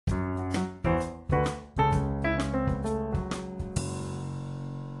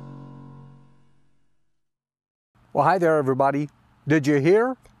Well, hi there, everybody. Did you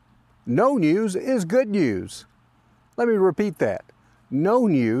hear? No news is good news. Let me repeat that. No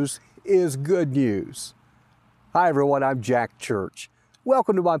news is good news. Hi, everyone. I'm Jack Church.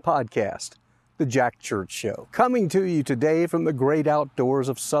 Welcome to my podcast, The Jack Church Show. Coming to you today from the great outdoors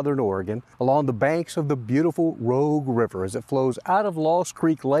of Southern Oregon, along the banks of the beautiful Rogue River as it flows out of Lost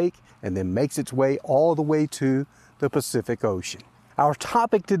Creek Lake and then makes its way all the way to the Pacific Ocean. Our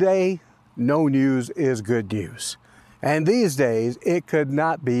topic today, no news is good news. And these days, it could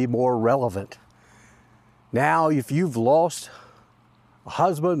not be more relevant. Now, if you've lost a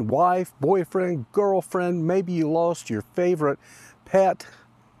husband, wife, boyfriend, girlfriend, maybe you lost your favorite pet,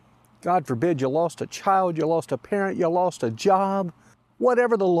 God forbid you lost a child, you lost a parent, you lost a job,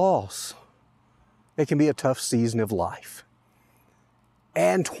 whatever the loss, it can be a tough season of life.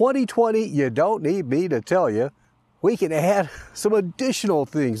 And 2020, you don't need me to tell you, we can add some additional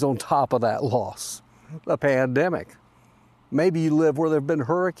things on top of that loss. The pandemic. Maybe you live where there have been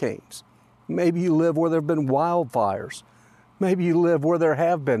hurricanes. Maybe you live where there have been wildfires. Maybe you live where there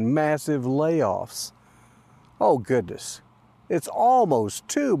have been massive layoffs. Oh goodness, it's almost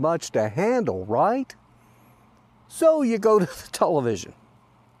too much to handle, right? So you go to the television.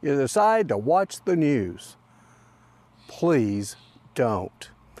 You decide to watch the news. Please don't.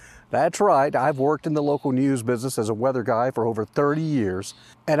 That's right, I've worked in the local news business as a weather guy for over 30 years,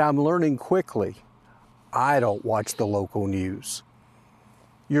 and I'm learning quickly. I don't watch the local news.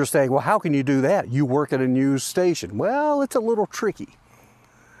 You're saying, well, how can you do that? You work at a news station. Well, it's a little tricky.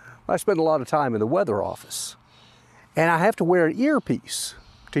 I spend a lot of time in the weather office, and I have to wear an earpiece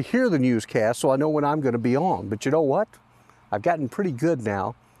to hear the newscast so I know when I'm going to be on. But you know what? I've gotten pretty good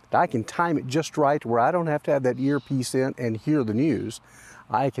now that I can time it just right where I don't have to have that earpiece in and hear the news.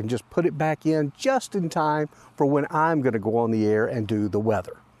 I can just put it back in just in time for when I'm going to go on the air and do the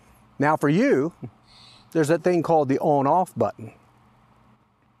weather. Now for you, there's that thing called the on-off button.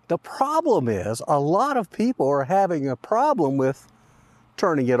 The problem is a lot of people are having a problem with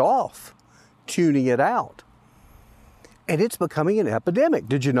turning it off, tuning it out. And it's becoming an epidemic.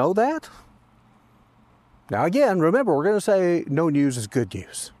 Did you know that? Now again, remember, we're going to say no news is good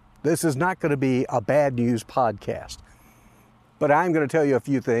news. This is not going to be a bad news podcast. But I'm going to tell you a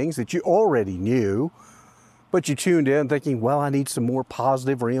few things that you already knew, but you tuned in thinking, well, I need some more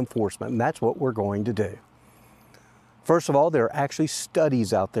positive reinforcement, and that's what we're going to do. First of all, there are actually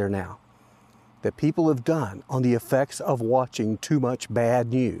studies out there now that people have done on the effects of watching too much bad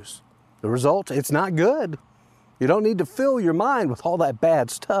news. The result, it's not good. You don't need to fill your mind with all that bad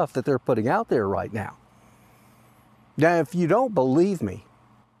stuff that they're putting out there right now. Now, if you don't believe me,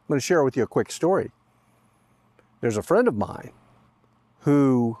 I'm going to share with you a quick story. There's a friend of mine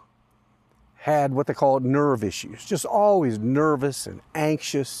who had what they call nerve issues, just always nervous and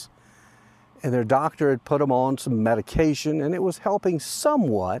anxious. And their doctor had put them on some medication, and it was helping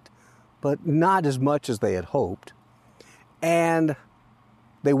somewhat, but not as much as they had hoped. And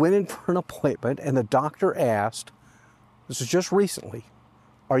they went in for an appointment, and the doctor asked, this is just recently,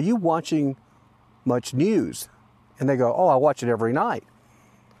 are you watching much news? And they go, oh, I watch it every night.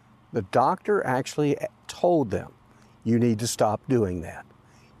 The doctor actually told them, you need to stop doing that.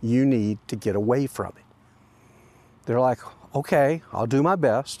 You need to get away from it. They're like, okay, I'll do my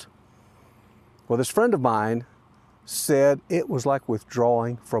best. Well, this friend of mine said it was like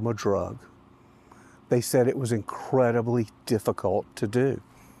withdrawing from a drug. They said it was incredibly difficult to do.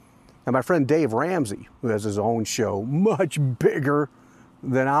 And my friend Dave Ramsey, who has his own show, much bigger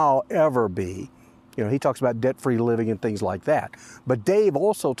than I'll ever be, you know, he talks about debt-free living and things like that. But Dave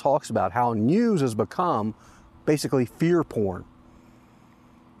also talks about how news has become basically fear porn.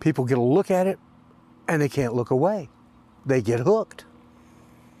 People get a look at it and they can't look away. They get hooked.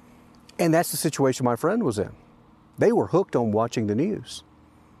 And that's the situation my friend was in. They were hooked on watching the news,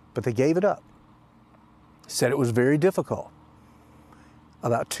 but they gave it up. Said it was very difficult.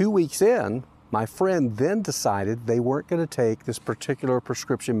 About 2 weeks in, my friend then decided they weren't going to take this particular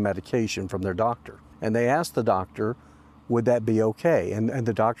prescription medication from their doctor. And they asked the doctor, would that be okay? And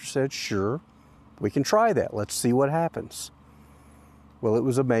the doctor said, sure, we can try that. Let's see what happens. Well, it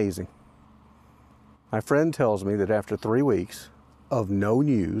was amazing. My friend tells me that after 3 weeks of no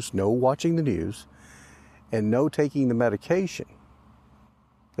news, no watching the news, and no taking the medication,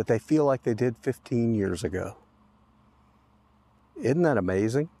 that they feel like they did 15 years ago. Isn't that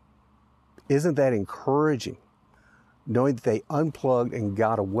amazing? Isn't that encouraging? Knowing that they unplugged and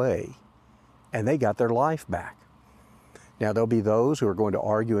got away, and they got their life back. Now, there'll be those who are going to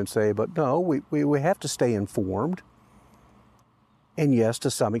argue and say, but no, we have to stay informed. And yes,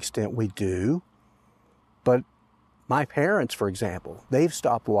 to some extent we do. But my parents, for example, they've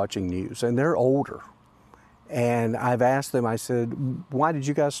stopped watching news and they're older. And I've asked them, I said, why did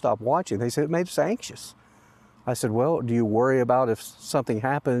you guys stop watching? They said, it made us anxious. I said, well, do you worry about if something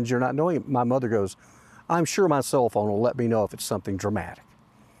happens you're not knowing? My mother goes, I'm sure my cell phone will let me know if it's something dramatic.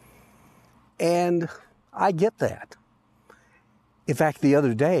 And I get that. In fact, the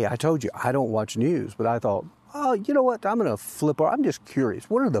other day, I told you, I don't watch news, but I thought, oh, you know what? I'm going to flip. I'm just curious.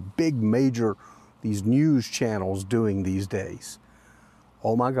 What are the big major, these news channels doing these days?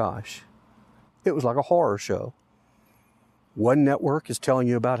 Oh my gosh. It was like a horror show. One network is telling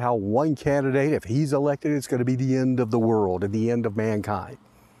you about how one candidate, if he's elected, it's going to be the end of the world and the end of mankind.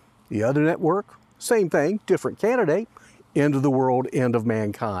 The other network, same thing, different candidate, end of the world, end of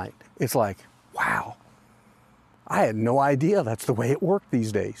mankind. It's like, wow, I had no idea that's the way it worked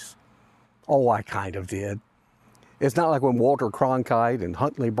these days. Oh, I kind of did. It's not like when Walter Cronkite and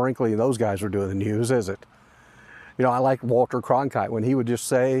Huntley Brinkley and those guys were doing the news, is it? You know, I liked Walter Cronkite when he would just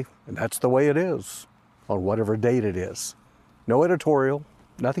say, and that's the way it is, on whatever date it is. No editorial,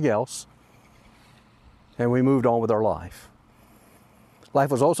 nothing else. And we moved on with our life.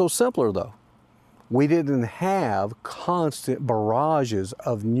 Life was also simpler, though. We didn't have constant barrages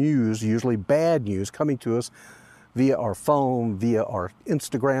of news, usually bad news, coming to us via our phone, via our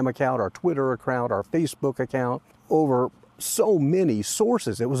Instagram account, our Twitter account, our Facebook account, over so many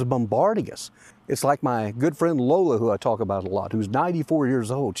sources. It was bombarding us. It's like my good friend Lola, who I talk about a lot, who's 94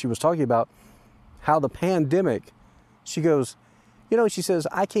 years old. She was talking about how the pandemic, she goes, you know, she says,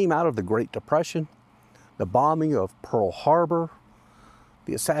 I came out of the Great Depression, the bombing of Pearl Harbor,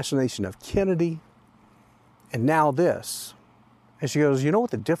 the assassination of Kennedy, and now this. And she goes, you know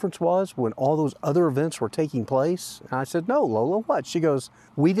what the difference was when all those other events were taking place? And I said, no, Lola, what? She goes,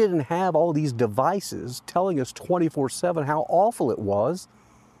 we didn't have all these devices telling us 24/7 how awful it was,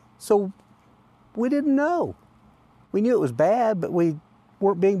 so we didn't know. We knew it was bad, but we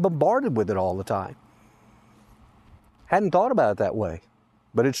weren't being bombarded with it all the time. Hadn't thought about it that way,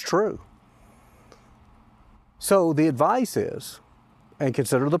 but it's true. So the advice is, and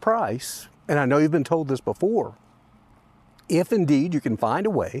consider the price, and I know you've been told this before, if indeed you can find a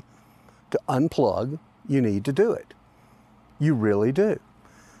way to unplug, you need to do it. You really do.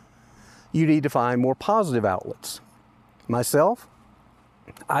 You need to find more positive outlets. Myself,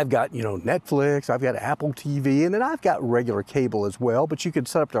 I've got, Netflix, I've got Apple TV, and then I've got regular cable as well, but you could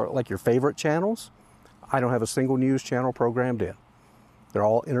set up like your favorite channels. I don't have a single news channel programmed in. They're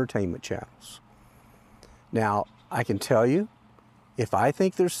all entertainment channels. Now, I can tell you, if I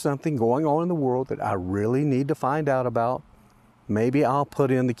think there's something going on in the world that I really need to find out about, maybe I'll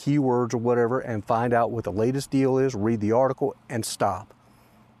put in the keywords or whatever and find out what the latest deal is, read the article, and stop.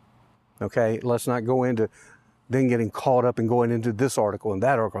 Okay, let's not go into then getting caught up and going into this article and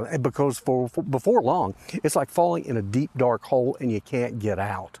that article, because before long, it's like falling in a deep, dark hole and you can't get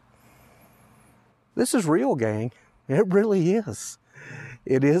out. This is real, gang. It really is.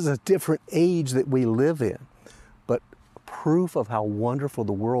 It is a different age that we live in. But proof of how wonderful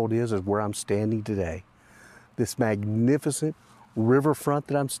the world is where I'm standing today. This magnificent riverfront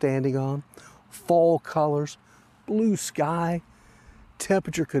that I'm standing on, fall colors, blue sky,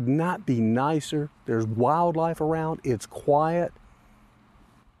 temperature could not be nicer. There's wildlife around, it's quiet.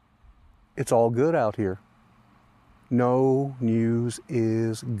 It's all good out here. No news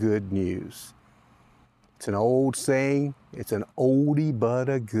is good news. It's an old saying, it's an oldie but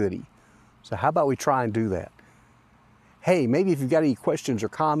a goodie. So how about we try and do that? Hey, maybe if you've got any questions or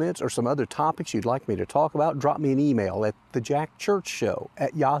comments or some other topics you'd like me to talk about, drop me an email at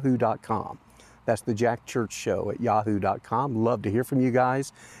thejackchurchshow@yahoo.com. That's thejackchurchshow@yahoo.com. Love to hear from you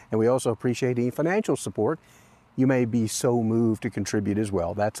guys. And we also appreciate any financial support. You may be so moved to contribute as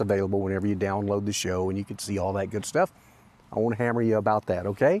well. That's available whenever you download the show and you can see all that good stuff. I won't hammer you about that,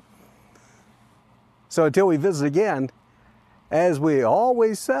 okay? So until we visit again, as we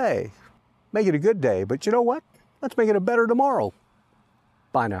always say, make it a good day. But you know what? Let's make it a better tomorrow.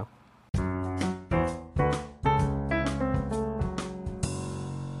 Bye now.